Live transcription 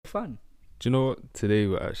fun. Do you know what? Today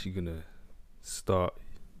we're actually gonna start.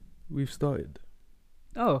 We've started.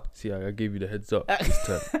 Oh. See, I gave you the heads up this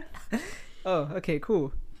time. Oh, okay,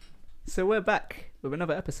 cool. So we're back with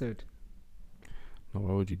another episode. No,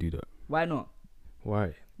 why would you do that? Why not?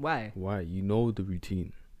 Why? Why? Why? You know the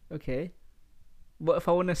routine. Okay. What if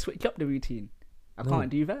I want to switch up the routine? I can't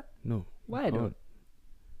do that? No. Why though? not?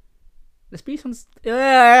 Let's be some...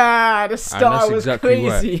 the start was exactly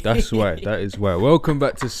crazy. why. That's why. That is why. Welcome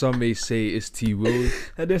back to Some May Say It's Twills.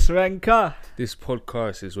 And this Renkah. This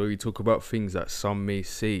podcast is where we talk about things that some may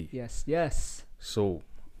say. Yes, yes. So,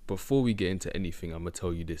 before we get into anything, I'm going to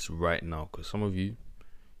tell you this right now. Because some of you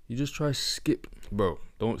just try to skip. Bro,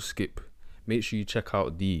 don't skip. Make sure you check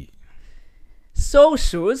out the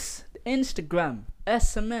socials, Instagram,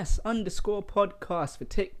 SMS_podcast for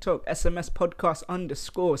TikTok, SMS podcast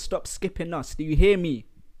 _. Stop skipping us. Do you hear me?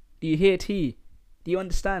 Do you hear T? Do you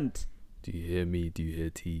understand? Do you hear me? Do you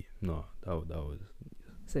hear T? No, that was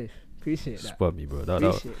safe. Appreciate that. spud me, bro.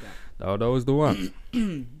 Appreciate That was the one.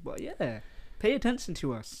 But yeah, pay attention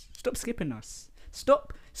to us. Stop skipping us.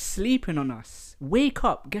 Stop sleeping on us. Wake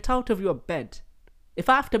up. Get out of your bed. If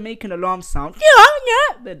I have to make an alarm sound,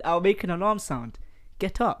 then I'll make an alarm sound.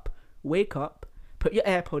 Get up. Wake up. Put your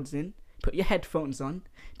AirPods in. Put your headphones on.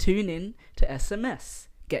 Tune in to SMS.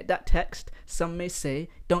 Get that text. Some may say,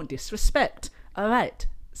 don't disrespect. Alright.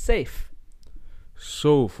 Safe.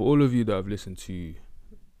 So, for all of you that have listened to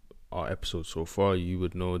our episode so far, you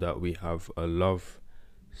would know that we have a love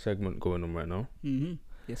segment going on right now. Mm-hmm.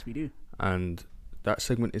 Yes, we do. And that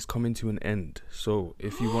segment is coming to an end. So,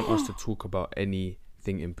 if you want us to talk about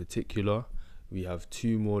anything in particular, we have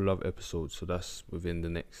 2 more love episodes. So, that's within the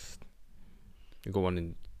next... We got one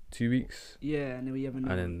in 2 weeks. Yeah, and then we have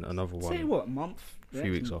another. And then another one. Say what, month? A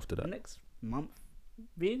few weeks after that. The next month?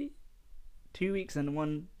 Really? 2 weeks and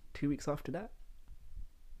one 2 weeks after that?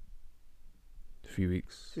 A few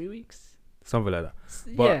weeks. 3 weeks? Something like that.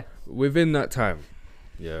 But within that time,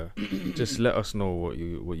 just let us know what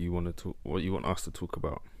you want us to talk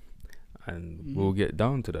about, and we'll get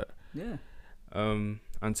down to that. Yeah.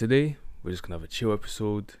 And today we're just gonna have a chill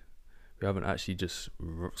episode. We haven't actually just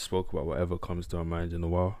spoke about whatever comes to our minds in a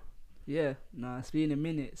while. Yeah. Nah, it's been a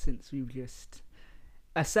minute since we've just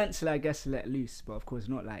essentially, I guess, let loose, but of course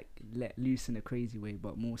not like let loose in a crazy way,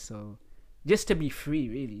 but more so just to be free,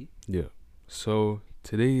 really. Yeah. So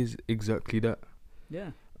today is exactly that.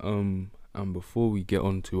 Yeah. And before we get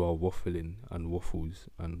on to our waffling and waffles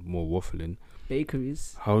and more waffling,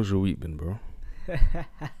 bakeries. How's your week been, bro?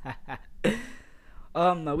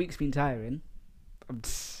 My week's been tiring. I'm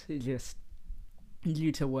just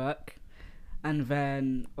due to work, and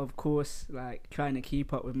then of course like trying to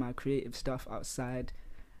keep up with my creative stuff outside.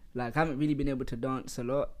 Like, I haven't really been able to dance a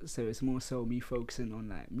lot, so it's more so me focusing on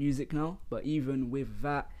like music now. But even with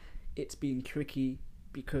that, it's been tricky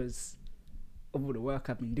because of all the work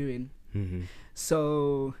I've been doing. Mm-hmm.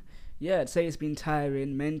 So yeah, I'd say it's been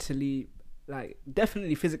tiring mentally, like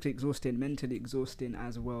definitely physically exhausting, mentally exhausting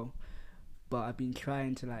as well. But I've been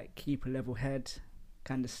trying to like keep a level head,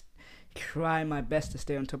 kind of try my best to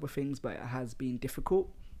stay on top of things, but it has been difficult.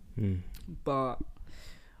 But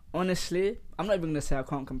honestly, I'm not even gonna say I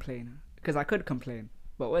can't complain, because I could complain,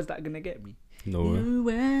 but where's that gonna get me?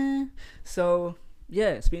 Nowhere. So yeah,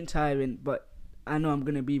 it's been tiring, but I know I'm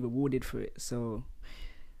gonna be rewarded for it. So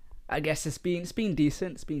I guess it's been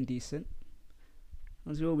decent. It's been decent.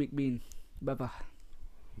 How's your week been, Baba?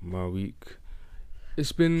 My week,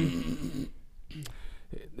 it's been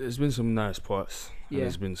there's been some nice parts, and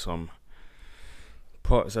there's been some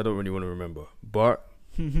parts I don't really want to remember, but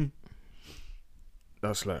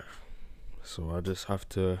that's life. So I just have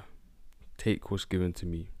to take what's given to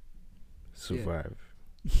me, survive.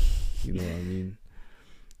 You know what I mean?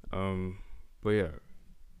 But yeah,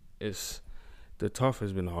 the tough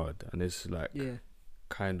has been hard, and it's like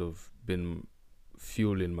kind of been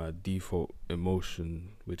fueling my default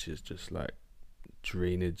emotion, which is just like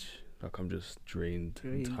drainage. Like, I'm just drained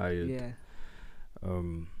and tired. Yeah.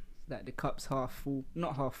 Like the cup's half full,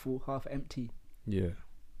 not half full, half empty. Yeah.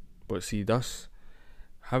 But see, that's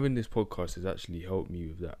having this podcast has actually helped me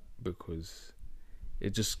with that, because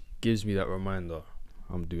it just gives me that reminder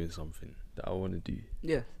I'm doing something that I want to do.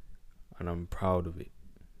 Yeah. And I'm proud of it,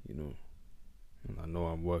 you know. And I know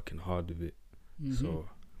I'm working hard with it. So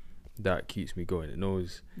that keeps me going. It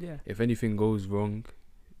knows if anything goes wrong,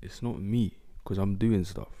 it's not me, because I'm doing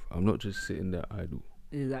stuff. I'm not just sitting there idle.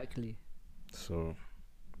 Exactly. So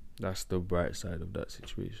that's the bright side of that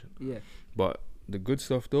situation. Yeah. But the good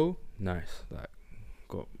stuff though, nice. Like,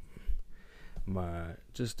 got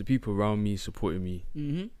the people around me supporting me.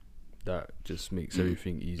 That just makes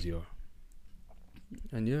everything easier.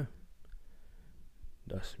 And yeah,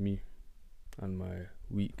 that's me and my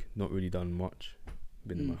week. Not really done much.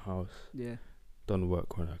 Been in my house. Yeah. Done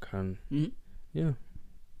work when I can. Mm-hmm. Yeah.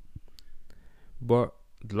 But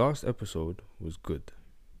the last episode was good.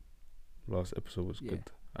 Good.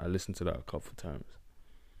 I listened to that a couple of times.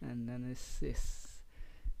 And then it's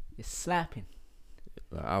slapping.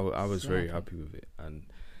 Like, I was very happy with it. And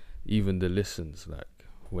even the listens like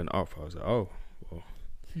went up. I was like, oh, well.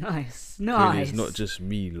 Nice. Clearly it's not just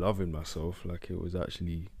me loving myself. Like, it was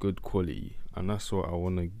actually good quality. And that's what I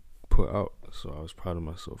want to put out. So I was proud of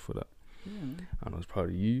myself for that. Yeah. And I was proud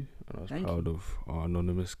of you. And I was proud of our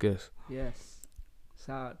anonymous guest. Yes.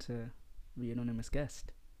 Shout out to the anonymous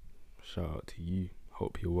guest. Shout out to you.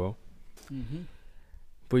 Hope you're well. Mm-hmm.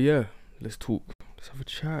 But yeah, let's talk. Let's have a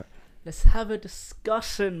chat. Let's have a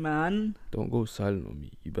discussion, man. Don't go silent on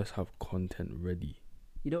me. You best have content ready.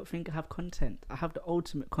 You don't think I have content? I have the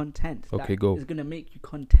ultimate content. Okay, go. Is gonna make you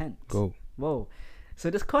content. Go. Whoa. So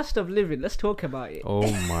this cost of living, let's talk about it. Oh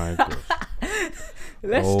my gosh.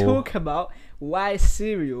 Let's talk about why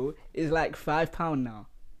cereal is like £5 now.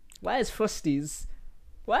 Why is Frosties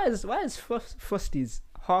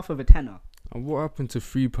half of a tenner? And what happened to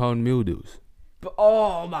 £3 meal deals? But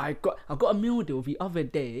oh my god, I got a meal deal the other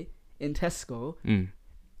day in Tesco.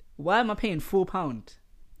 Why am I paying £4?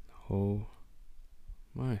 Oh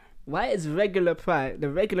my. Why is the regular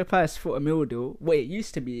price for a meal deal? Wait, it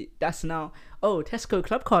used to be. That's now. Oh, Tesco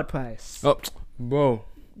Club Card price. Oh, bro.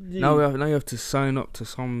 Now you have to sign up to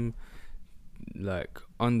some like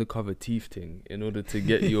undercover teeth thing in order to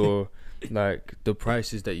get your like the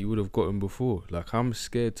prices that you would have gotten before. Like, I'm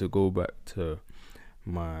scared to go back to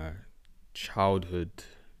my childhood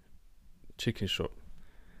chicken shop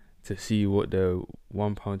to see what the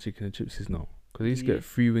 £1 chicken and chips is now. Because I used to get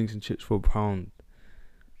 3 wings and chips for £1.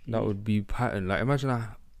 That would be pattern. Like, imagine I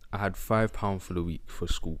had £5 for the week for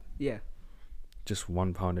school. Yeah. Just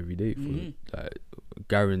 £1 every day for like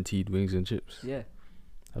guaranteed wings and chips. Yeah.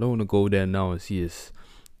 I don't want to go there now and see it's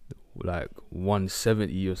like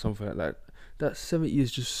 170 or something like that. That 70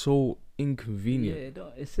 is just so inconvenient. Yeah,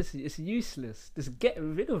 it's useless. Just get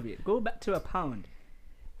rid of it. Go back to £1.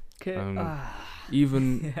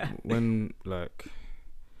 Even when like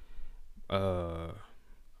I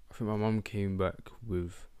think my mum came back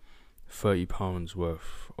with £30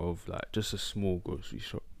 worth of like just a small grocery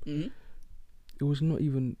shop. It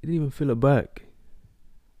didn't even fill a bag.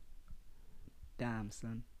 Damn,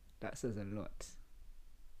 son, that says a lot.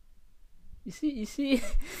 You see,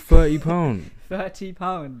 £30.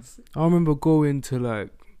 £30. I remember going to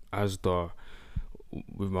like Asda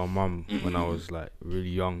with my mum when I was like really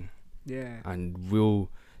young. Yeah. And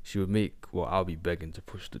she would make, I'll be begging to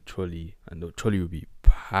push the trolley, and the trolley would be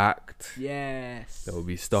packed. Yes. There would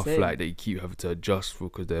be stuff like that you keep having to adjust for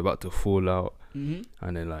because they're about to fall out. And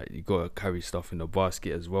then like you gotta carry stuff in the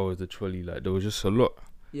basket as well as the trolley. Like, there was just a lot.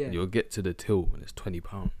 Yeah. And you'll get to the till and it's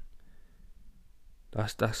 £20.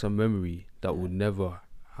 That's a memory that will never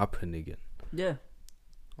happen again. Yeah.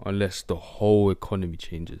 Unless the whole economy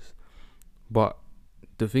changes. But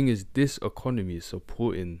the thing is, this economy is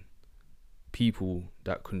supporting people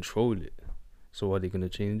that control it. So are they gonna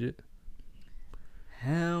change it?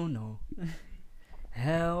 Hell no.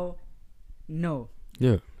 Hell no.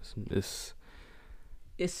 Yeah. It's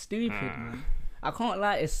stupid, man. I can't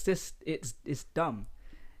lie, it's dumb.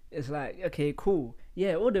 It's like, okay, cool.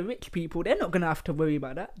 Yeah, all the rich people, they're not gonna have to worry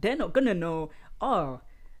about that. They're not gonna know,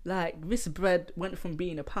 like this bread went from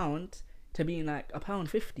being £1 to being like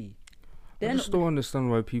 £1.50. I just don't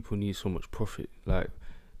understand why people need so much profit. Like,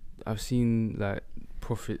 I've seen like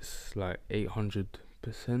profits like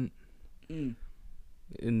 800%.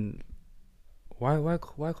 In why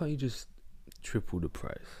can't you just triple the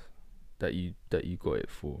price that you got it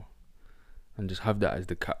for, and just have that as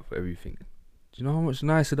the cap for everything? Do you know how much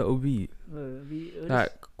nicer that would be?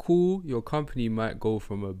 Like, cool, your company might go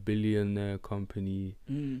from a billionaire company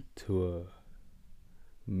to a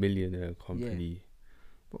millionaire company. Yeah.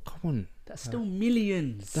 But come on. That's still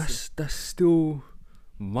millions. That's still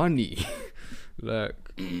money. Like,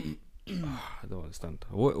 I don't understand.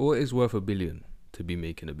 What is worth $1 billion to be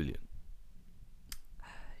making $1 billion?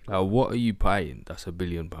 Like, what are you buying that's £1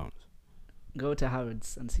 billion? Go to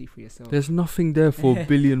Harrods and see for yourself. There's nothing there for £1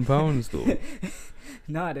 billion though.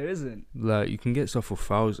 Nah, there isn't. Like, you can get stuff for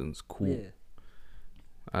thousands, cool. Yeah.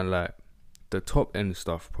 And like the top end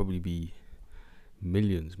stuff probably be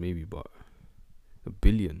millions maybe, but $1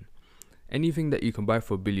 billion. Anything that you can buy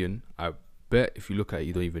for $1 billion, I bet if you look at it,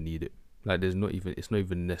 you don't even need it. Like, it's not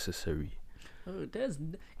even necessary. Oh, there's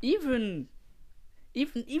even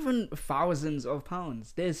thousands of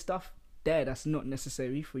pounds. There's stuff there that's not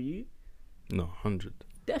necessary for you. No, 100.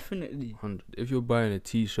 Definitely. 100. If you're buying a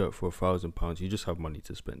t-shirt for £1,000, you just have money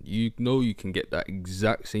to spend. You know you can get that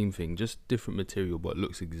exact same thing, just different material, but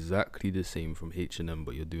looks exactly the same from H&M,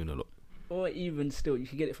 but you're doing a lot. Or even still, you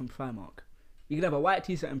can get it from Primark. You can have a white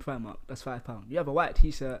t-shirt in Primark, that's £5. You have a white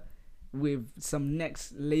t-shirt with some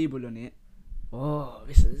next label on it. Oh,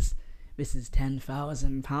 this is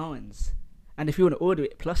 £10,000. And if you want to order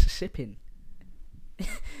it plus shipping,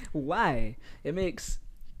 why? It makes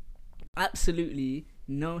absolutely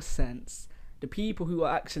no sense. The people who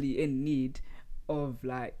are actually in need of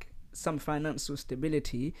like some financial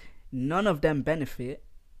stability, none of them benefit.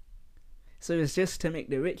 So it's just to make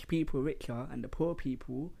the rich people richer and the poor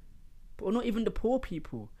people, or not even the poor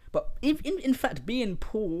people, but in fact being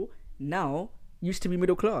poor now used to be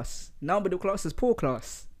middle class. Now middle class is poor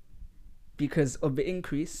class because of the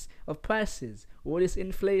increase of prices, all this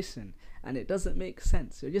inflation, and it doesn't make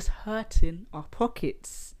sense. You're just hurting our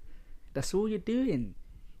pockets. That's all you're doing.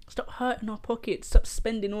 Stop hurting our pockets. Stop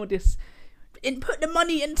spending all this. And put the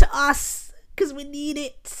money into us because we need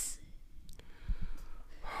it.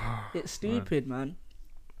 It's stupid, man.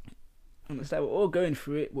 And it's like we're all going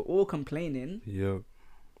through it. We're all complaining. Yeah.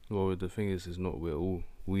 Well, the thing is not we're all.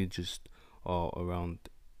 We just are around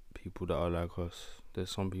people that are like us. There's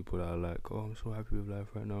some people that are like, oh, I'm so happy with life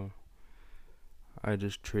right now. I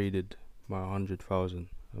just traded my 100,000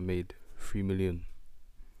 and made 3 million.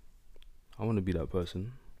 I want to be that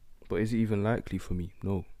person. But is it even likely for me?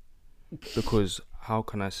 No. Because how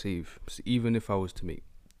can I save? So even if I was to make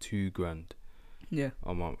 $2,000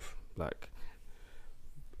 a month, like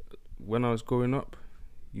when I was growing up,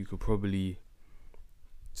 you could probably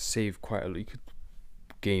save quite a lot. You could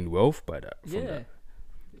gain wealth by that. From that.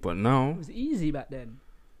 But now it was easy back then.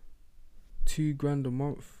 $2,000 a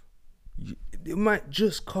month, it might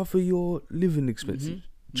just cover your living expenses.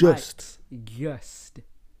 Just.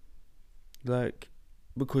 Like,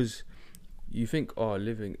 because you think, oh,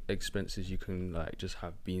 living expenses, you can like just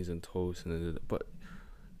have beans and toast, but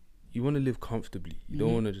you want to live comfortably. You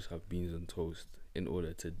don't want to just have beans and toast in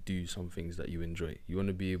order to do some things that you enjoy. You want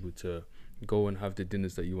to be able to go and have the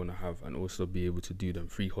dinners that you want to have and also be able to do them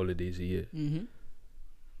 3 holidays a year.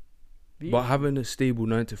 But having a stable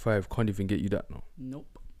 9 to 5 can't even get you that now.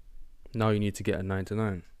 Nope. Now you need to get a 9 to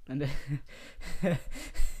 9. And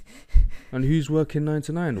and who's working 9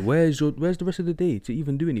 to 9? Where's the rest of the day to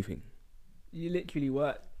even do anything? You literally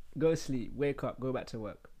work, go sleep, wake up, go back to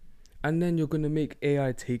work. And then you're gonna make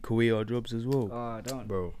AI take away our jobs as well. Oh, don't,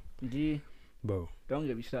 bro. Bro, don't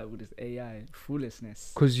get me started with this AI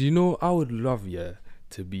foolishness. Cause you know, I would love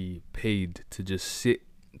to be paid to just sit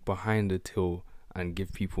behind the till and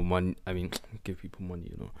give people money. I mean, give people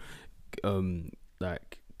money, you know,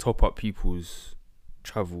 like top up people's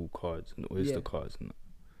travel cards and Oyster cards and that.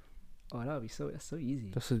 Oh, that's so easy.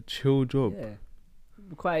 That's a chill job. Yeah,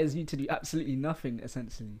 requires you to do absolutely nothing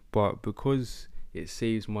essentially. But because it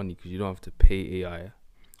saves money, because you don't have to pay AI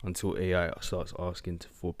until AI starts asking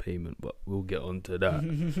for payment. But we'll get onto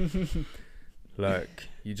that. Like,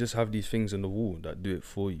 you just have these things on the wall that do it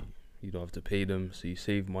for you. You don't have to pay them, so you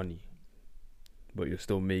save money. But you're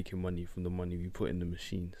still making money from the money we put in the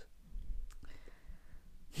machines.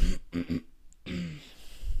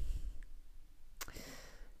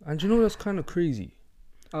 And you know that's kind of crazy.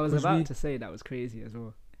 I was about to say that was crazy as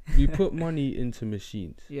well. We put money into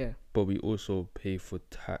machines. Yeah. But we also pay for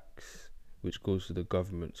tax, which goes to the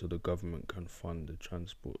government, so the government can fund the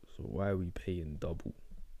transport. So why are we paying double?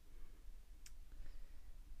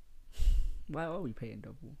 Why are we paying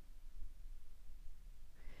double?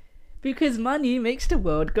 Because money makes the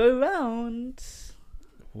world go round.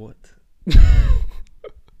 What?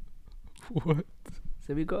 What?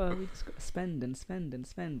 So we just got to spend and spend and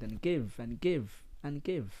spend and give and give and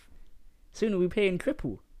give. Sooner we pay in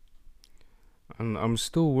triple. And I'm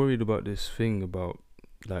still worried about this thing about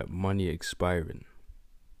like money expiring.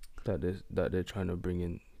 That they're trying to bring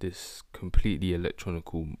in this completely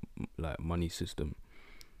electronical like money system.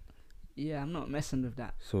 Yeah, I'm not messing with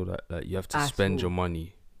that. So that like you have to spend your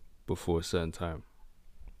money before a certain time.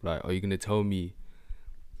 Like, are you gonna tell me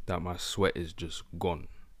that my sweat is just gone?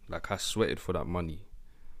 Like, I sweated for that money,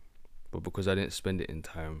 but because I didn't spend it in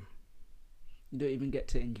time, you don't even get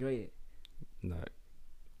to enjoy it. Like,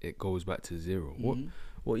 it goes back to zero.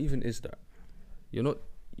 What even is that? You're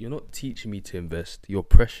not teaching me to invest. You're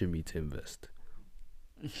pressuring me to invest.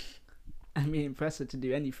 I mean, pressure to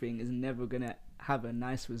do anything is never gonna have a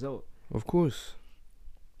nice result. Of course.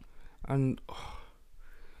 And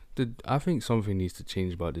I think something needs to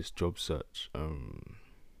change about this job search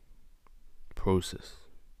process.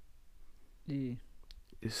 Yeah.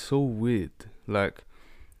 It's so weird. Like,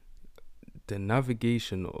 the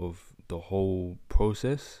navigation of the whole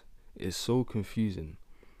process is so confusing.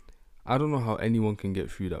 I don't know how anyone can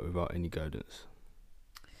get through that without any guidance.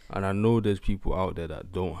 And I know there's people out there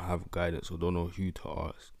that don't have guidance or don't know who to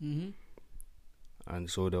ask. Mm-hmm. And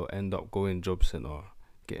so they'll end up going job center,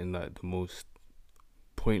 getting like the most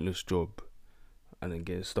pointless job, and then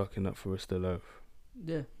getting stuck in that for the rest of their life.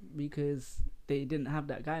 Yeah, because they didn't have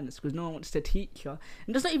that guidance, because no one wants to teach you.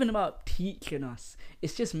 And it's not even about teaching us,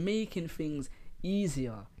 it's just making things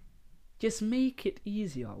easier. Just make it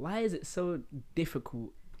easier. Why is it so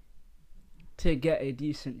difficult to get a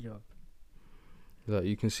decent job? Like,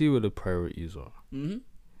 you can see where the priorities are. Mm-hmm.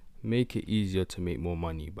 Make it easier to make more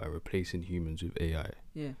money by replacing humans with AI.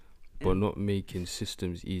 Yeah. But not making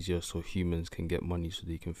systems easier so humans can get money so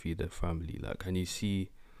they can feed their family. Like, can you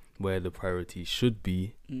see where the priorities should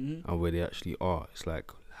be Mm-hmm. and where they actually are? It's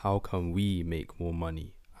like, how can we make more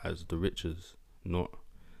money as the richest? Not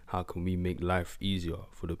how can we make life easier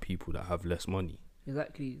for the people that have less money?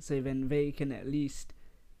 Exactly. So then they can at least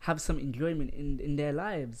have some enjoyment in their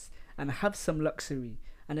lives and have some luxury.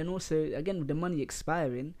 And then also, again, with the money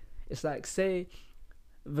expiring, it's like, say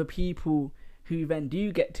the people who then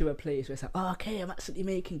do get to a place where it's like, oh, okay, I'm actually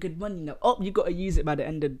making good money now. Oh, you got to use it by the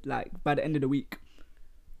end of the week.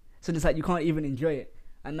 So it's like you can't even enjoy it,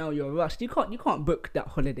 and now you're rushed. You can't book that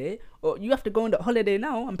holiday, or you have to go on that holiday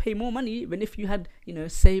now and pay more money than if you had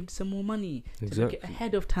saved some more money to book it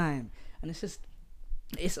ahead of time. And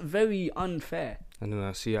it's very unfair. And then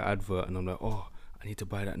I see an advert and I'm like, oh, I need to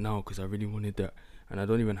buy that now because I really wanted that. And I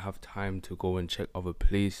don't even have time to go and check other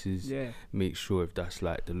places, make sure if that's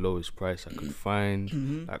like the lowest price I could find.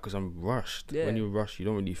 Mm-hmm. Like, because I'm rushed. Yeah. When you're rushed, you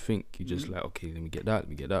don't really think. You just like, okay, let me get that, let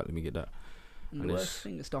me get that, let me get that. And the worst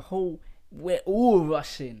thing is we're all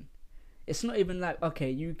rushing. It's not even like,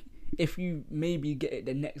 okay, if you maybe get it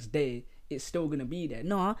the next day, it's still going to be there.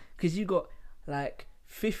 No, because you got like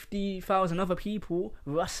 50,000 other people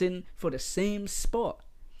rushing for the same spot.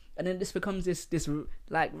 And then this becomes this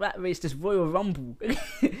like rat race, this Royal Rumble,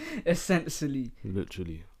 essentially.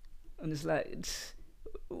 Literally. And it's like,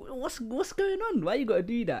 what's going on? Why you gotta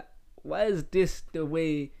do that? Why is this the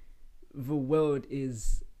way the world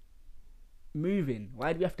is moving?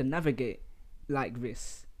 Why do we have to navigate like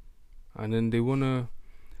this? And then they wanna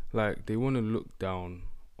look down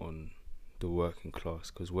on the working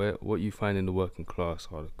class, because what you find in the working class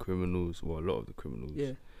are the criminals, or a lot of the criminals.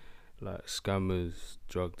 Yeah. Like scammers,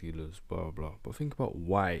 drug dealers, blah, blah. But think about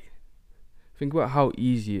why. Think about how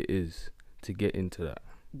easy it is to get into that.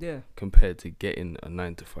 Yeah. Compared to getting a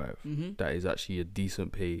 9-to-5. Mm-hmm. That is actually a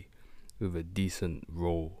decent pay with a decent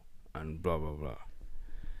role and blah, blah, blah.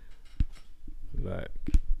 Like,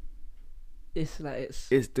 it's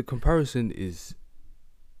the comparison is,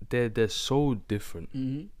 they're so different.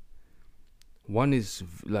 Mm-hmm. One is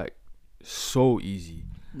like so easy,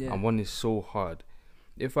 Yeah. and one is so hard.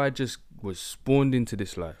 If I just was spawned into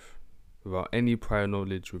this life without any prior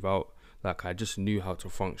knowledge, without, like, I just knew how to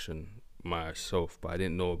function myself, but I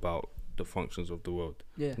didn't know about the functions of the world.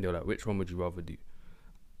 Yeah. And they were like, which one would you rather do?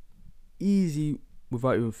 Easy,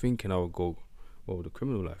 without even thinking, I would go, well, the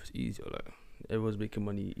criminal life is easier. Like, everyone's making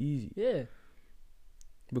money easy. Yeah.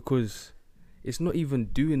 Because it's not even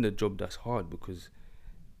doing the job that's hard, because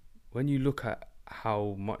when you look at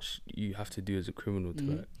how much you have to do as a criminal to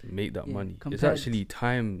like make that money, it's actually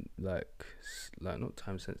time, like not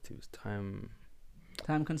time sensitive, it's time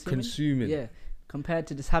consuming. Yeah, compared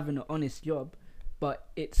to just having an honest job. But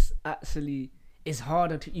it's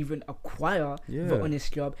harder to even acquire the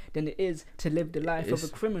honest job than it is to live the life of a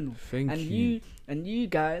criminal. You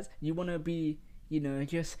guys, you want to be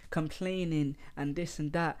just complaining and this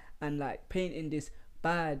and that, and like painting this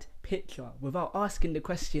bad picture without asking the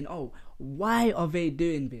question, why are they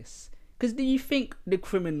doing this? Because do you think the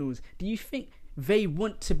criminals, do you think they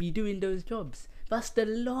want to be doing those jobs? That's the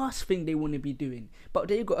last thing they want to be doing. But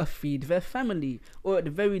they got to feed their family, or at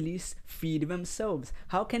the very least feed themselves.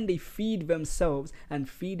 How can they feed themselves and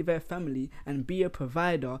feed their family and be a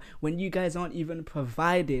provider when you guys aren't even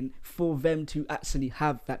providing for them to actually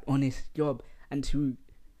have that honest job and to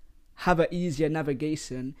have an easier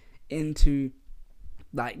navigation into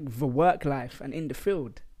like the work life and in the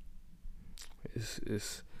field?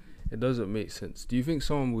 It doesn't make sense. Do you think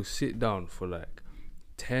someone will sit down for like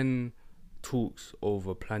 10 talks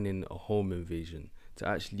over planning a home invasion to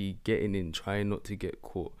actually getting in, trying not to get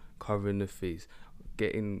caught, covering the face,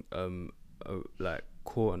 getting like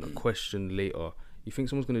caught on a question later? You think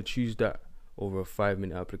someone's gonna choose that over a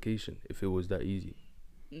 5-minute application if it was that easy?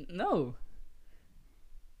 No.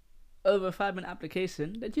 over a 5-minute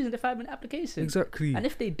application, they're choosing the 5-minute application. Exactly. And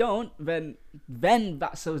if they don't, then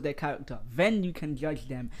that shows their character. Then you can judge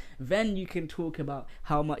them. Then you can talk about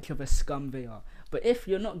how much of a scum they are. But if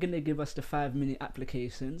you're not going to give us the 5-minute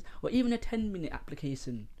applications, or even a 10-minute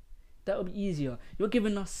application, that would be easier. You're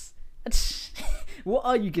giving us... What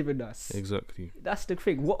are you giving us? Exactly. That's the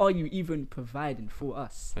thing. What are you even providing for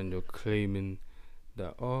us? And you're claiming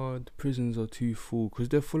that, the prisons are too full, because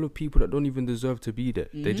they're full of people that don't even deserve to be there.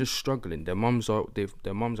 They're just struggling. Their mums are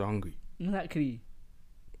hungry. Exactly.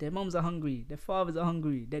 Their mums are hungry. Their fathers are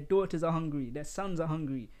hungry. Their daughters are hungry. Their sons are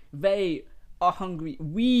hungry. They are hungry.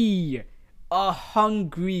 We are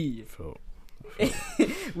hungry.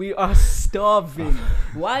 We are starving.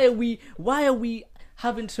 Why are we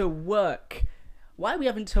having to work? Why are we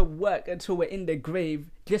having to work until we're in the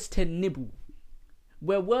grave just to nibble?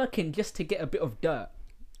 We're working just to get a bit of dirt.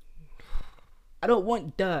 I don't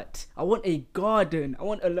want dirt. I want a garden. I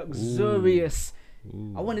want a luxurious...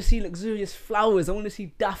 Ooh. I want to see luxurious flowers. I want to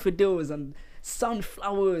see daffodils and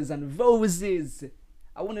sunflowers and roses.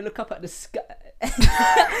 I want to look up at the sky.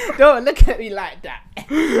 Don't look at me like that.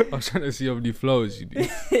 I was trying to see how many flowers you do.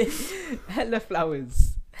 Hella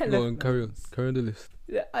flowers. Go on, carry on the list.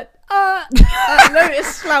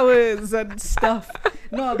 Lotus flowers and stuff.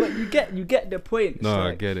 No, but you get the point. No,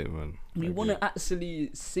 like, I get it, man. We want to actually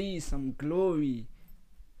see some glory,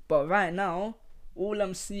 but right now, all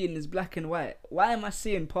I'm seeing is black and white. Why am I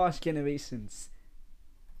seeing past generations?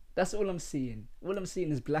 That's all I'm seeing. All I'm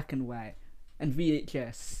seeing is black and white and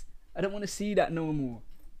VHS. I don't want to see that no more.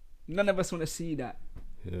 None of us want to see that.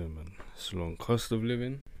 Yeah, man. It's long cost of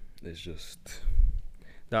living. It's just...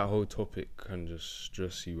 That whole topic can just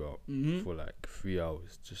stress you out for like 3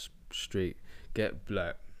 hours. Just straight. Get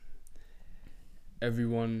black.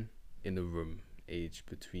 Everyone in the room aged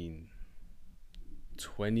between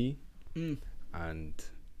 20 and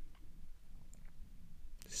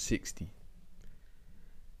 60.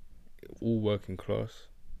 All working class.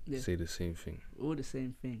 Yeah. Say the same thing. All the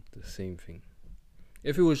same thing. The same thing.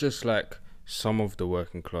 If it was just like some of the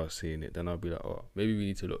working class saying it, then I'll be like, oh, maybe we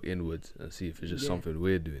need to look inwards and see if it's just something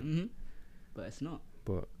we're doing. But it's not.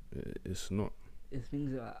 But it's not.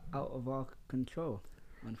 Things are out of our control,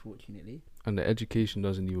 unfortunately. And the education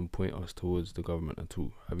doesn't even point us towards the government at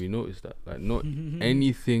all. Have you noticed that? Like, not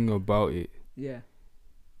anything about it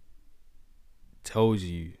tells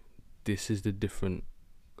you this is the different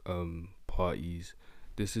parties,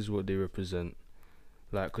 this is what they represent.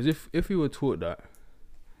 Like, because if we were taught that,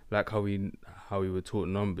 like how we were taught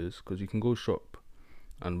numbers, because you can go shop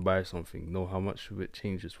and buy something, know how much of it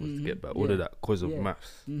changes for us to get back, all of that because of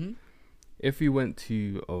maths. If we went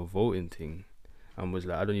to a voting thing and was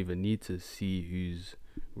like, I don't even need to see who's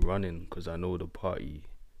running because I know the party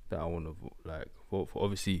that I want to vote for.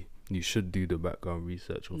 Obviously, you should do the background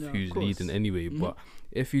research of who's leading anyway, but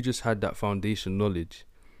if you just had that foundation knowledge,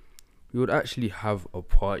 we would actually have a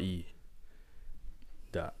party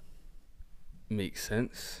that makes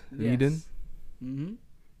sense leading.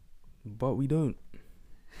 But we don't.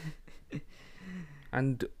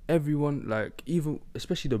 And everyone, like, even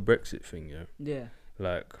especially the Brexit thing,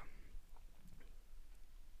 like,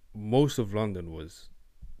 most of London was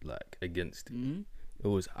like against it. It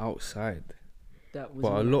was outside, but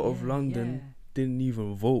a lot of London didn't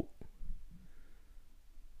even vote.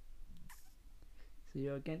 So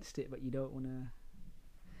you're against it, but you don't want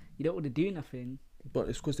to do nothing. But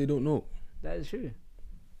it's because they don't know. That is true.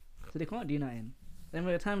 So they can't do nothing. Then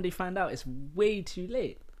by the time they find out, it's way too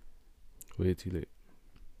late. Way too late.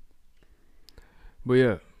 But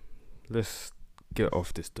yeah, let's get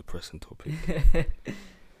off this depressing topic.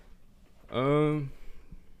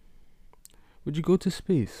 Would you go to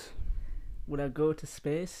space? Would I go to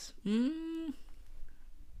space?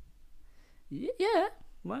 Yeah.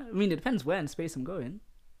 Well, I mean, it depends where in space I'm going.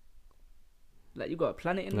 Like, you got a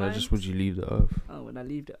planet in mind? Just would you leave the Earth? Oh, would I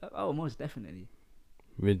leave the Earth? Oh, most definitely.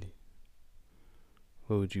 Really?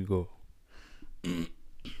 Where would you go?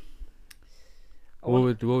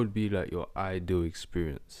 What would be like your ideal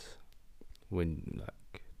experience when,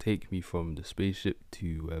 like, take me from the spaceship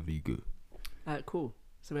to wherever you go? Alright, cool.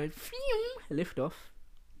 So I lift off.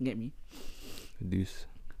 Get me? Deuce.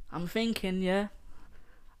 I'm thinking,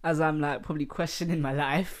 as I'm like probably questioning my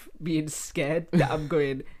life, being scared that I'm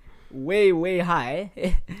going way, way high.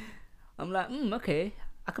 I'm like, okay,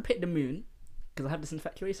 I could pick the moon because I have this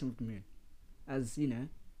infatuation with the moon, as you know,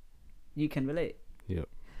 you can relate. Yep.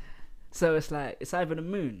 So it's like, it's either the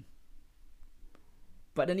moon,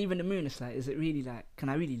 but then even the moon, it's like, is it really like, can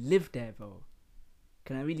I really live there though?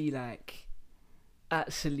 Can I really like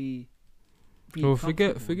actually be Well,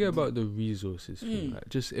 comfortable, forget you know? about the resources thing. Mm. Like,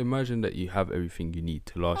 just imagine that you have everything you need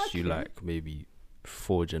to last you Okay. like maybe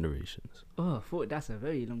 4 generations. Oh, I thought that's a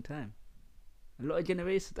very long time. A lot of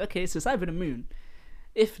generations. Okay, so it's either the moon.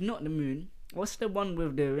 If not the moon, what's the one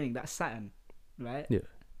with the ring? That's Saturn, right? Yeah.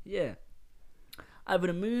 Yeah. Either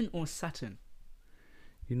the moon or Saturn.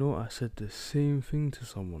 You know, I said the same thing to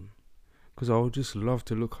someone. Because I would just love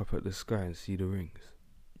to look up at the sky and see the rings.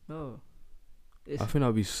 Oh. I think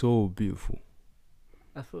that'd be so beautiful.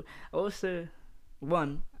 I thought also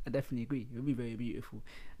one, I definitely agree. It would be very beautiful.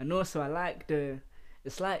 And also I like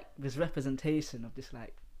it's like this representation of this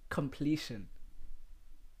like completion.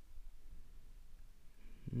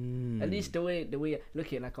 At least the way I look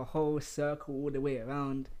at it, like a whole circle all the way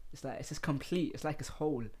around. It's like it's just complete. It's like it's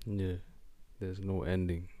whole. Yeah. There's no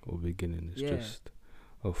ending or beginning. It's Yeah. just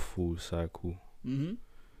a full cycle. And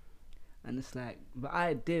it's like the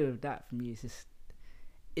idea of that for me is just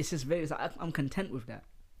it's like I'm content with that.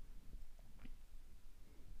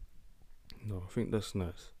 No, I think that's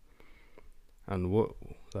nice. And what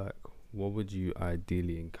would you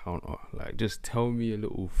ideally encounter? Like, just tell me a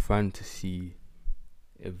little fantasy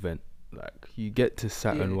event. Like, you get to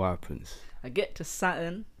Saturn, Yeah. what happens? I get to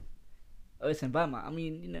Saturn. Oh, listen, I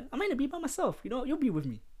might not be by myself. You know, you'll be with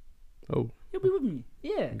me. Oh, You'll be with me.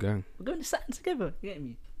 Yeah. gang. We're going to Saturn together. You get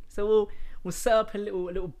me? So we'll set up a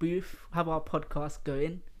little booth, have our podcast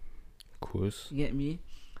going. Of course. You get me?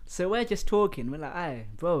 So we're just talking. We're like, aye,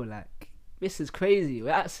 bro, like this is crazy.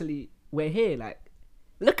 We're here. Like,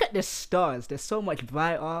 look at the stars. They're so much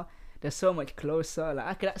brighter. They're so much closer. Like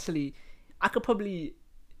I could probably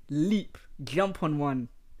jump on one.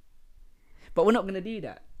 But we're not gonna do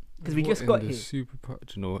that because we just got here. Super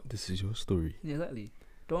do you know what? This is your story. Yeah, exactly.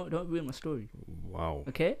 Don't ruin my story. Wow.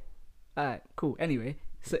 Okay. Alright. Cool. Anyway,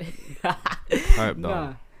 so Pipe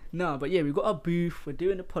down. Nah. But yeah, we got our booth. We're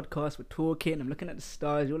doing the podcast. We're talking. I'm looking at the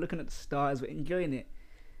stars. You're looking at the stars. We're enjoying it.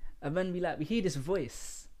 And then we hear this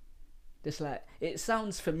voice. Just like it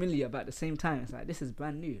sounds familiar, but at the same time, it's like this is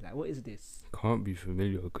brand new. Like, what is this? Can't be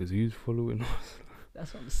familiar because who's following us?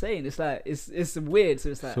 That's what I'm saying. It's like it's weird.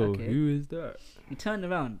 So it's like, So okay. who is that? We turn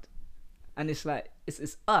around, and it's like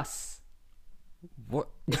it's us. What?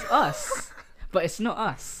 It's us, but it's not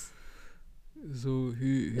us. So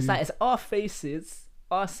who? It's like it's our faces,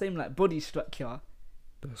 our same like body structure,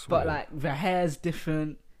 That's but weird. like the hair's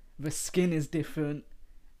different, the skin is different,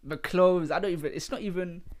 the clothes. I don't even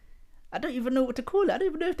know what to call it. I don't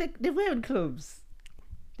even know if they're wearing clothes.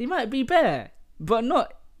 They might be bare, but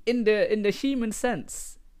not in the human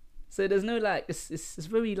sense. So there's no like it's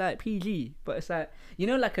very like PG, but it's like, you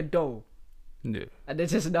know, like a doll, Yeah. and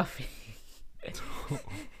there's just nothing.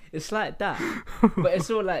 It's like that, but it's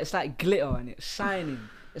all like it's like glitter and it's shining.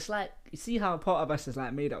 It's like, you see how part of us is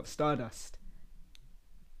like made up of stardust.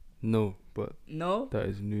 No, but No, that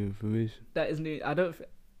is new information. that is new.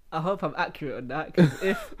 I hope I'm accurate on that. 'Cause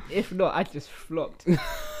if not, I just flopped.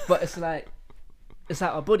 But it's like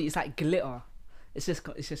our body. It's like glitter. It's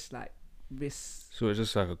just like this. So it's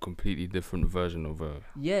just like a completely different version of a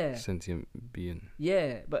Yeah, sentient being.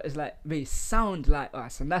 yeah. But it's like they sound like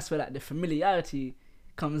us, and that's where like the familiarity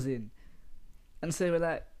comes in. And so we're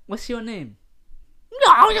like, "What's your name?"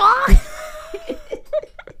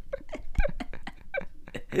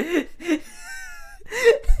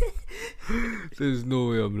 There's no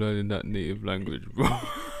way I'm learning that native language, bro.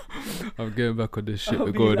 I'm getting back on this shit. I'll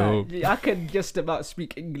We're be going like, home. yeah, I can just about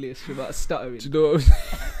speak English without stuttering. Do you know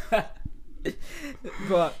what I'm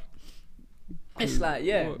But it's like,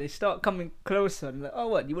 yeah, What? they start coming closer and like, oh,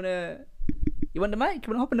 what, you want the mic? You want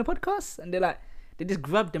to hop on the podcast? And they're like, they just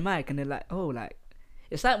grab the mic and they're like, oh, like,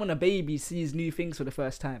 it's like when a baby sees new things for the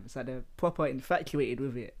first time. It's like they're proper infatuated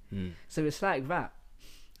with it. saying? So it's like that.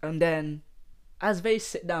 And then as they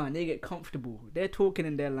sit down, they get comfortable. They're talking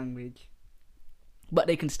in their language, but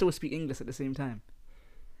they can still speak English at the same time.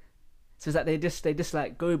 So it's like they just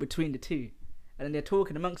like go between the two, and then they're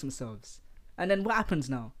talking amongst themselves. And then what happens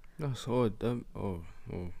now? That's odd.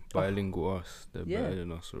 Bilingual us. They're Yeah. better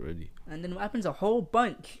than us already. And then what happens? A whole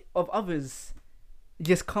bunch of others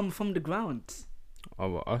just come from the ground.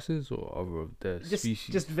 Other us's or other of their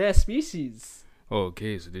species? Just their species. Oh,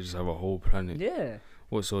 okay, so they just have a whole planet. Yeah.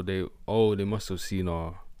 What? So they must have seen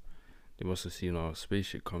our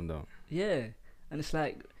spaceship come down. Yeah. And it's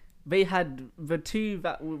like they had the two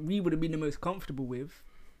that we would have been the most comfortable with.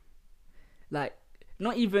 Like,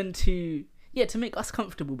 not even to make us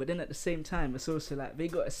comfortable, but then at the same time, it's also like they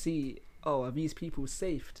got to see, oh, are these people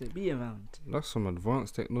safe to be around? That's some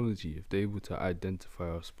advanced technology. If they're able to identify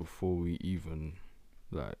us before we even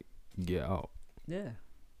like get out. Yeah.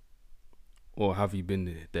 Or have you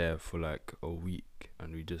been there for like a week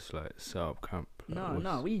and we just like set up camp? Like,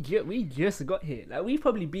 No, we just got here. Like we've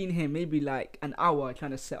probably been here maybe like an hour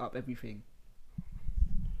trying to set up everything.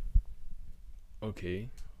 Okay.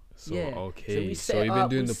 So Yeah. okay. So we set So it you've been up,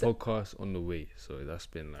 doing we the set- podcast on the way. So that's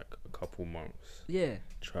been like a couple months Yeah.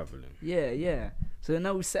 traveling. Yeah. So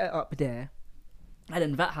now we set it up there, and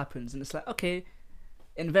then that happens, and it's like, okay,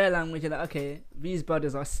 in their language, you're like, okay, these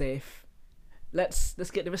brothers are safe. Let's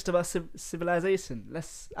get the rest of our civilization.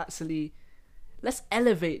 Let's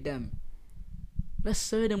elevate them. Let's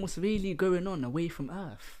show them what's really going on away from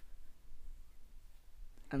Earth.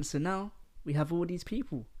 And so now we have all these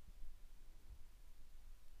people.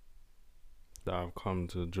 That have come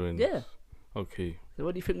to join Yeah. us. Okay. So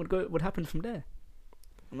what do you think would happen from there?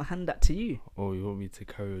 I'm gonna hand that to you. Oh, you want me to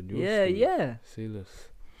carry on your Yeah, story? yeah. Say less.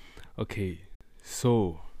 Okay.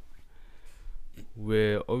 So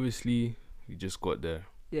we just got there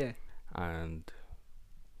Yeah, and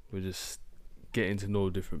we're just getting to know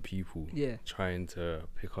different people. yeah, Trying to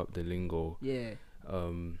pick up the lingo. yeah.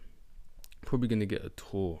 Probably gonna get a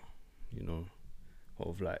tour,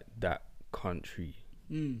 of like that country,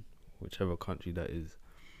 whichever country that is.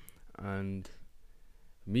 And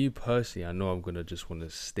me personally, I know I'm gonna just want to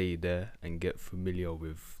stay there and get familiar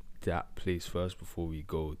with that place first before we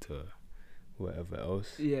go to wherever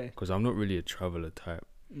else. Yeah. Because I'm not really a traveler type.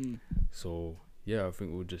 Mm. So yeah, I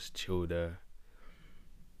think we'll just chill there.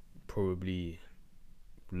 Probably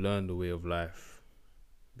learn the way of life.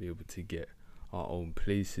 Be able to get our own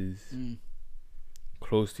places.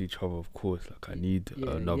 Close to each other, of course. Like I need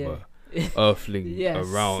another earthling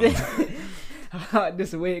around. I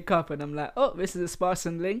just wake up and I'm like, oh, this is a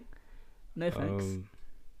Spartanling. No thanks.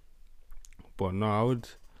 But no,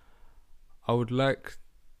 I would like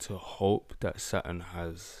to hope that Saturn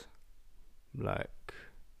has like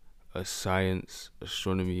a science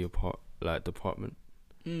astronomy department.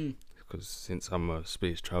 Because since I'm a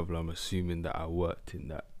space traveler, I'm assuming that I worked in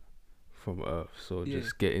that from Earth. So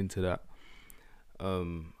just get into that.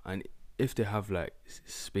 And if they have like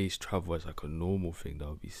space travel as like a normal thing, that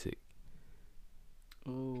would be sick.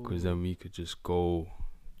 Because then we could just go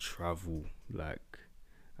travel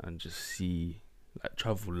and just see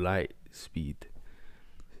travel light speed,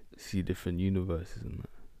 see different universes and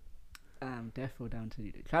that. I'm definitely down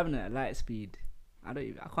to traveling at light speed. I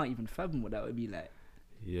can't even fathom what that would be like.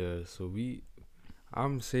 Yeah, so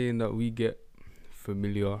I'm saying that we get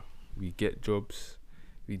familiar, we get jobs,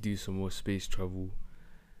 we do some more space travel.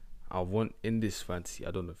 I want in this fantasy,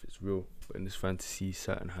 I don't know if it's real, but in this fantasy,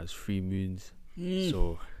 Saturn has 3 moons.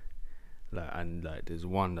 So there's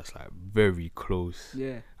one that's like very close.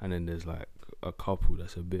 Yeah. And then there's like a couple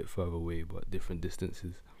that's a bit further away but different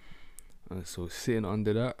distances. And so sitting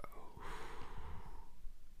under that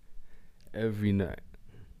every night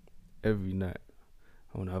I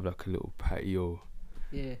want to have like a little patio.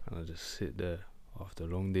 Yeah. And I just sit there after a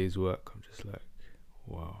long day's work. I'm just like,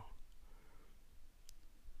 wow.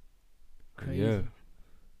 Crazy. Yeah.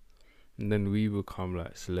 And then we become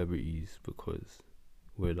like celebrities because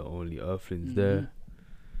we're the only Earthlings there.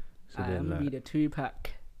 So I'm gonna be the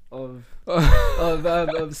 2-pack of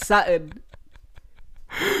Saturn.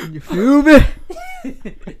 You feel me?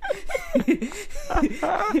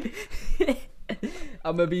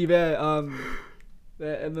 I'm gonna be there.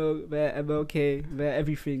 Their MLK, their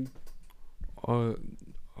everything. I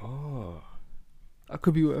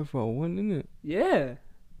could be whatever I want, innit? Yeah.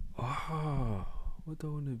 What do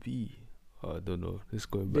I want to be? I don't know. Let's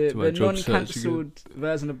go back to my The job search again. non-cancelled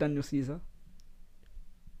version of Daniel Caesar.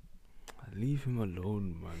 Leave him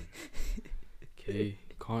alone, man. Okay,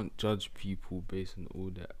 can't judge people based on all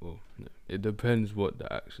that. Well, no. It depends what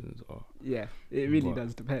the actions are. Yeah, it really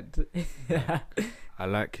does depend. I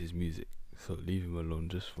like his music, so leave him alone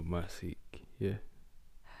just for my sake. Yeah.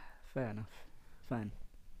 Fair enough. Fine.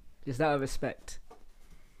 Just out of respect.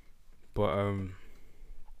 But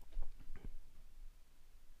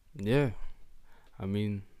yeah. I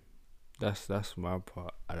mean, that's my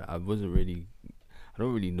part. I don't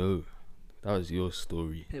really know. That was your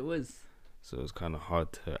story. It was. So it's kind of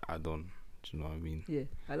hard to add on. Do you know what I mean? Yeah.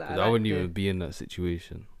 I wouldn't even be in that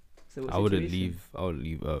situation. So I wouldn't leave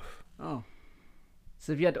Earth. Oh.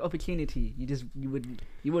 So if you had the opportunity, you wouldn't.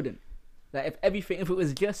 Like if it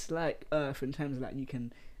was just like Earth in terms of like you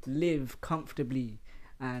can live comfortably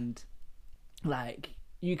and like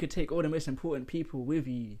you could take all the most important people with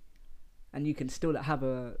you and you can still like, have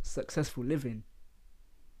a successful living.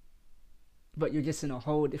 But you're just in a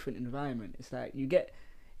whole different environment. It's like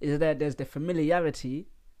there's the familiarity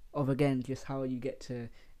of again just how you get to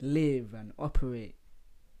live and operate.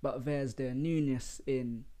 But there's the newness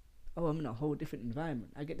in oh, I'm in a whole different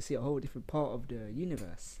environment. I get to see a whole different part of the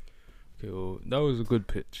universe. Okay, well, that was a good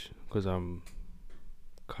pitch because I'm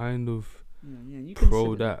kind of You pro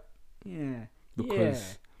consider- that Yeah.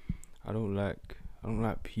 because I don't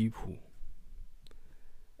like people.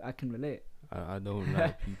 I can relate. I don't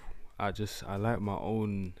like people. I like my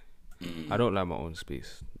own. I don't like my own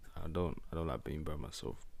space. I don't like being by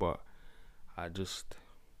myself. But I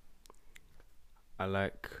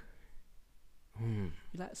like. You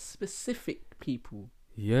like specific people.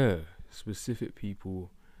 Yeah, specific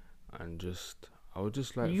people, and I would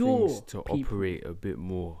just like Your things to people. operate a bit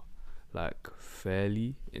more, like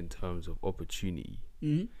fairly in terms of opportunity.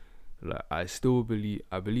 Mm-hmm. Like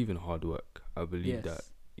I believe in hard work. I believe that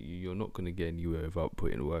you're not gonna get anywhere without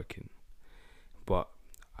putting work in. But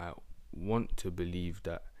I want to believe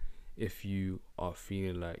that if you are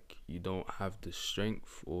feeling like you don't have the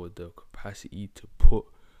strength or the capacity to put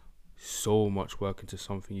so much work into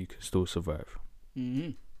something, you can still survive.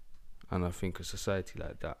 Mm-hmm. And I think a society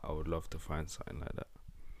like that, I would love to find something like that.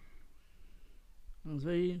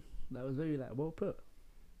 That was very like well put.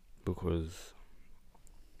 Because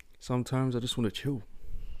sometimes I just want to chill,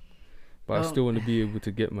 but I Oh. still want to be able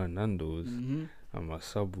to get my Nando's Mm-hmm. and my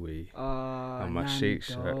Subway And my Shake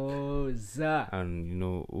Shack. And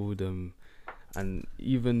all them, and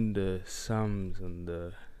even the Sam's and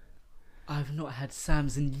the I've not had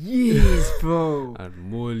Sam's in years, bro. and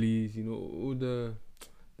Morley's, all the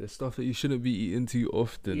stuff that you shouldn't be eating too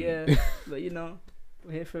often. Yeah, but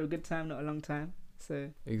we're here for a good time, not a long time.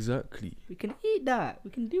 So Exactly. we can eat that.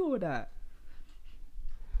 We can do all that.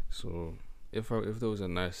 So if there was a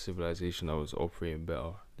nice civilization that was operating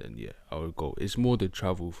better, then yeah, I would go. It's more the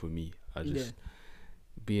travel for me. I just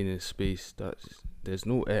being in a space there's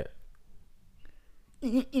no air.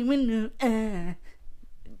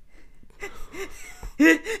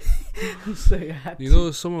 I'm so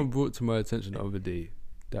happy. Someone brought to my attention the other day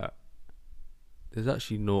that there's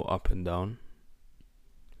actually no up and down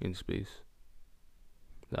in space.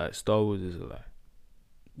 Like Star Wars is a lie.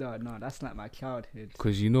 No, that's like my childhood.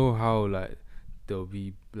 Because you know how like there'll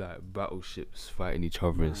be like battleships fighting each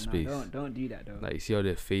other in space. Don't do that though. Like you see how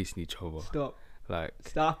they're facing each other. Stop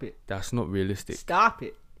it. That's not realistic. Stop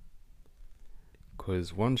it.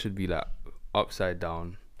 Because one should be like upside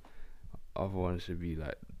down, other one should be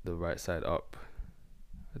like the right side up,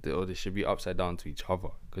 or they should be upside down to each other.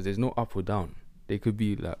 Because there's no up or down. They could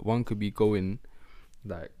be like one could be going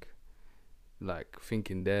like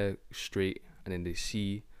thinking they're straight, and then they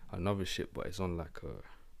see another ship, but it's on like a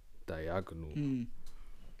diagonal.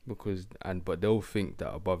 But they'll think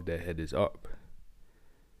that above their head is up,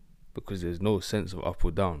 because there's no sense of up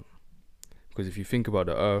or down. Because if you think about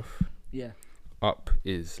the Earth, up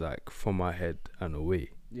is like from my head and away.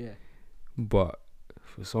 But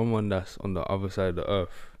for someone that's on the other side of the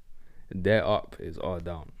Earth, their up is all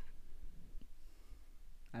down.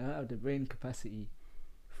 I don't have the brain capacity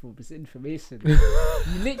for this information. You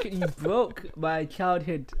literally broke my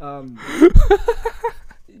childhood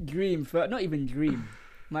dream. Not even dream.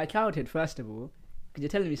 My childhood, first of all, because you're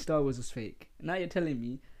telling me Star Wars is fake. Now you're telling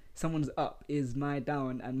me someone's up is my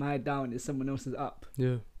down, and my down is someone else's up.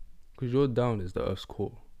 Yeah, because your down is the Earth's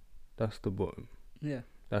core. That's the bottom. Yeah.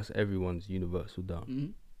 That's everyone's universal down.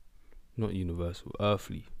 Mm-hmm. Not universal,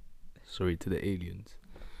 earthly. Sorry to the aliens.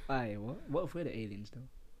 Aye, what? What if we're the aliens though?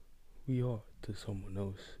 We are to someone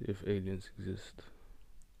else if aliens exist.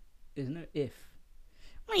 There's no if.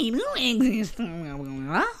 We do exist.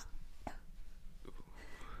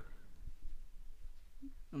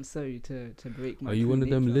 I'm sorry to break my. Are you one of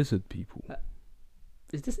them nature. lizard people?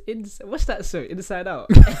 Is this what's that? Sorry, Inside Out.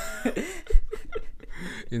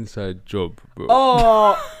 Inside job, bro.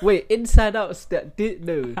 Oh wait, Inside Out.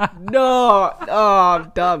 No.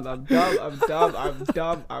 Oh,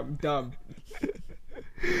 I'm dumb.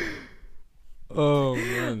 Oh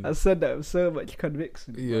man. I said that with so much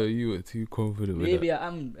conviction. Yeah, you were too confident with Maybe that. I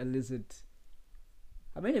am a lizard.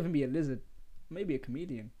 I may not even be a lizard. Maybe a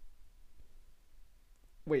comedian.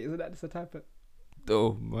 Wait, isn't that just a type of?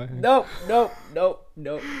 Oh man. No.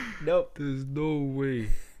 There's no way.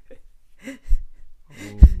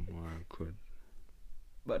 Oh my god.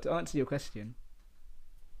 But to answer your question,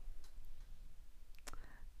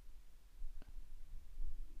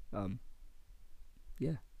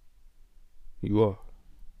 yeah, You are.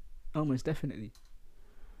 almost definitely.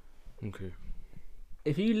 Okay.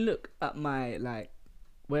 If you look at my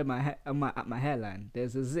where my at my hairline,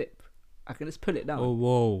 there's a zip. I can just pull it down. Oh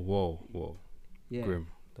whoa. yeah. Grim.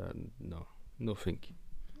 That no thank you.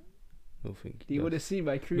 No thank you. Do you want to see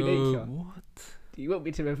my true No, nature? what? Do you want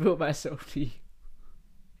me to reveal myself to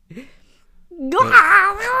you?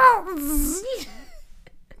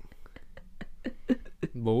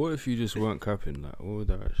 But what if you just weren't capping? Like, what would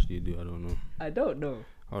that actually do? I don't know. I don't know.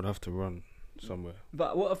 I would have to run somewhere.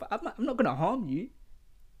 But what if I'm not gonna harm you? I'm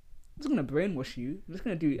just gonna brainwash you. I'm just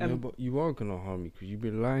gonna do. Yeah, but you are gonna harm me because you've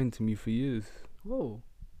been lying to me for years. Whoa.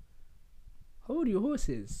 Hold your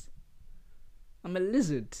horses. I'm a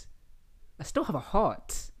lizard. I still have a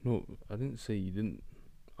heart. No, I didn't say you didn't.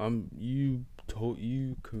 You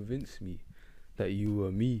convinced me that you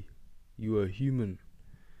were me. You were human.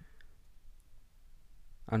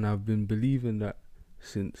 And I've been believing that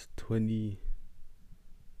since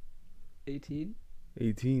 2018.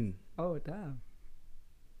 18. Oh damn.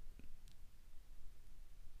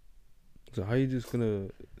 So how you just gonna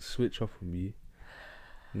switch off on me?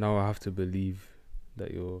 Now I have to believe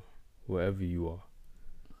that you're whatever you are.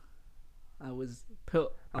 I was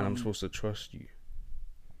put. And I'm supposed to trust you.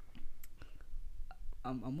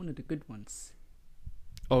 I'm one of the good ones.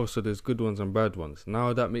 Oh, so there's good ones and bad ones.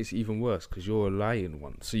 Now that makes it even worse because you're a lying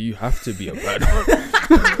one. So you have to be a bad one.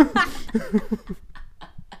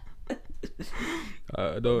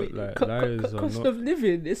 I don't like liars are cost not. of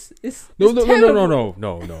living. It's No. terrible.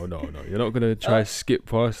 No. You're not gonna try skip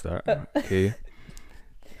past that. Okay.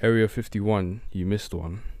 Area 51, you missed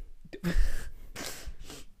one.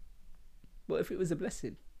 What if it was a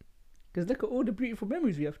blessing? Because look at all the beautiful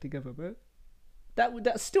memories we have together, bro.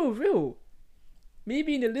 That's still real. Me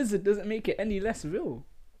being a lizard doesn't make it any less real.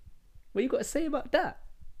 What you got to say about that?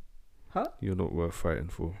 Huh? You're not worth fighting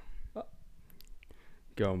for. What?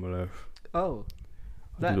 Get out of my life. Oh.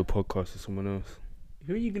 I'll do the podcast with someone else.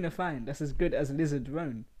 Who are you going to find that's as good as Lizard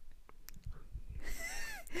Roan?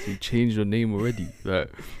 So you changed your name already.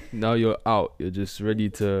 Like, now you're out. You're just ready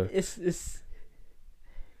to... It's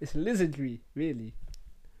lizardry, really.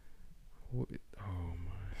 What? Oh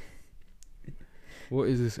my. What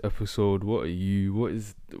is this episode? What are you? What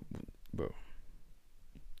is... Bro.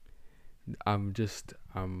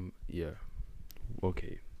 Yeah.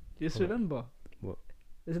 Okay. Just Hold remember. What?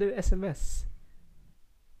 There's no SMS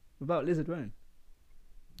about Lizard Roan.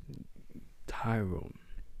 Tyrone.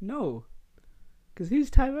 No. Because who's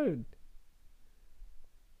Tyrone?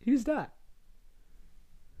 Who's that?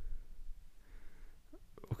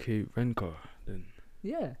 Okay, Renkah then.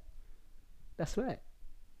 Yeah. That's right.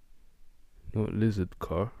 Not Lizard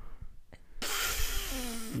Car.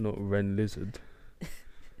 Not Ren Lizard.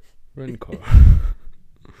 Renkah.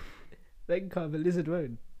 Renkah the Lizard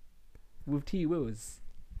Roan. With T wheels.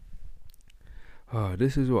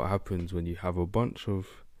 This is what happens when you have a bunch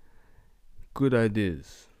of good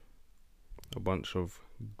ideas. A bunch of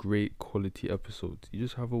great quality episodes. You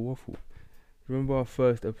just have a waffle. Remember our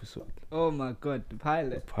first episode? Oh my god, the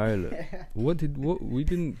pilot. We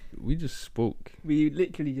just spoke. We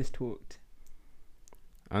literally just talked.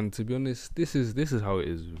 And to be honest, this is how it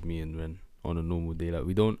is with me and Ren on a normal day. Like,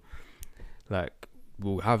 we don't, like,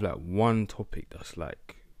 we'll have like one topic that's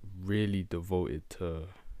like really devoted to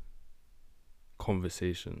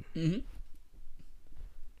conversation. Mm-hmm.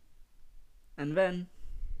 And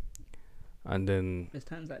then there's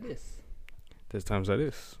times like this.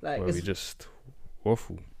 Like, where we just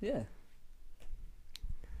waffle. Yeah.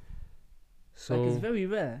 So like, it's very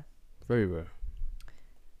rare. Very rare.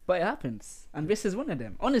 But it happens. And this is one of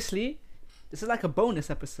them. Honestly, this is like a bonus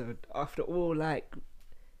episode after all, like,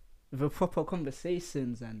 the proper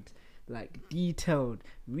conversations and, like, detailed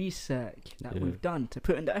research that we've done to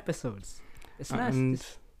put in the episodes. It's nice.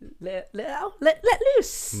 Just let out. Let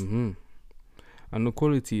loose. Mm-hmm. And the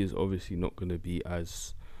quality is obviously not going to be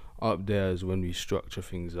as up there as when we structure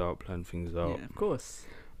things out, plan things out. Yeah, of course.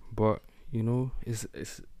 But, you know, it's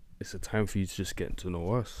a time for you to just get to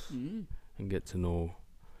know us and get to know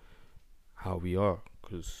how we are,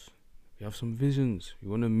 because we have some visions. We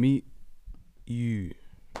want to meet you.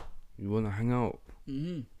 We want to hang out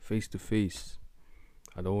face to face.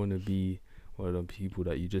 I don't want to be one of them people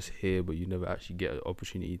that you just hear but you never actually get an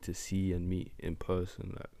opportunity to see and meet in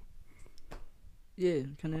person. Like, yeah,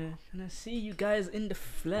 can I see you guys in the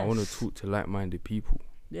flesh? I want to talk to like-minded people.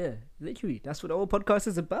 Yeah, literally. That's what the whole podcast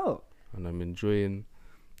is about. And I'm enjoying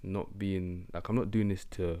not being... Like, I'm not doing this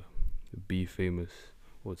to be famous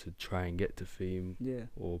or to try and get to fame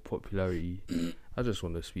or popularity. I just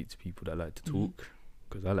want to speak to people that like to talk,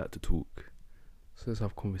 because I like to talk. So let's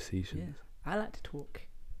have conversations. Yeah, I like to talk.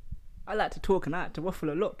 I like to talk and I like to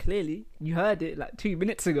waffle a lot, clearly. You heard it like 2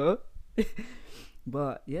 minutes ago.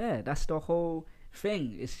 But yeah, that's the whole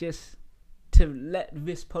thing. It's just to let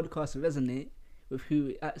this podcast resonate with who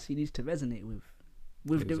it actually needs to resonate with.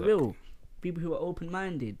 With the real people who are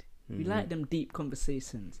open-minded. We like them deep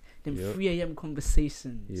conversations, them 3 a.m.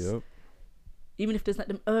 conversations. Yep. Even if there's like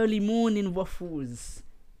them early morning waffles.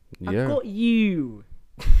 I got you.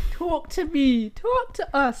 Talk to me. Talk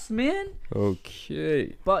to us, man.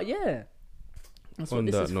 Okay. But yeah, that's what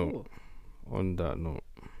this is for. On that note,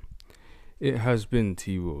 it has been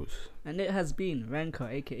T-Rose. And it has been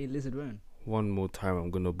Renkah, aka Lizard Roan. One more time,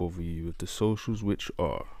 I'm gonna bother you with the socials, which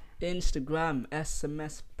are Instagram,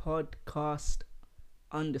 SMS podcast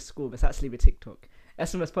 _. It's actually the TikTok.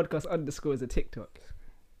 SMS podcast _ is a TikTok.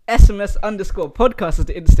 SMS _ podcast is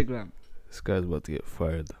the Instagram. This guy's about to get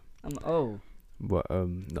fired. But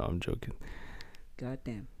no, I'm joking.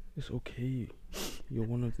 Goddamn. It's okay. You're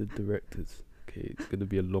one of the directors. Okay, it's gonna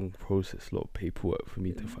be a long process, a lot of paperwork for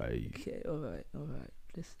me to fire you. Okay, alright.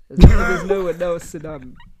 As long as there's no one else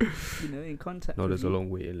and in contact. No, with there's you. a long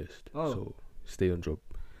waiting list. Oh. So stay on job.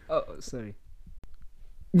 Oh, sorry.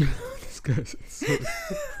 This guy's so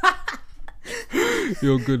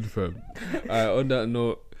you're good, fam. Alright, on that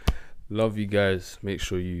note, love you guys. Make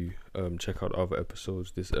sure you check out other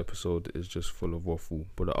episodes. This episode is just full of waffle,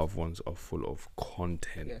 but the other ones are full of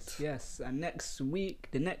content. Yes. And next week,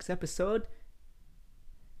 the next episode,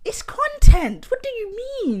 it's content. What do you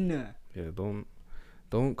mean? Yeah,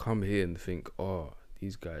 don't come here and think, oh,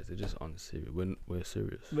 these guys, they're just unserious. We're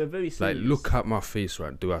serious. We're very serious. Like, look at my face,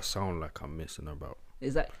 right? Do I sound like I'm messing about?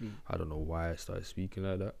 Exactly. I don't know why I started speaking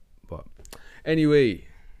like that. But anyway,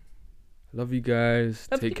 love you guys.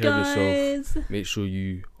 Take care of yourself. Make sure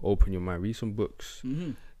you open your mind. Read some books.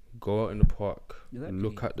 Mm-hmm. Go out in the park. Exactly.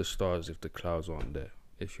 Look at the stars if the clouds aren't there.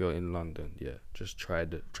 If you're in London, just try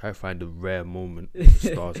find the rare moment the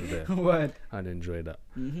stars are there. Word. And enjoy that.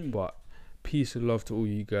 Mm-hmm. But peace and love to all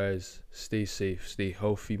you guys. Stay safe, stay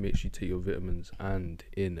healthy, make sure you take your vitamins, and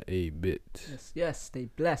in a bit. Yes, stay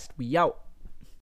blessed. We out.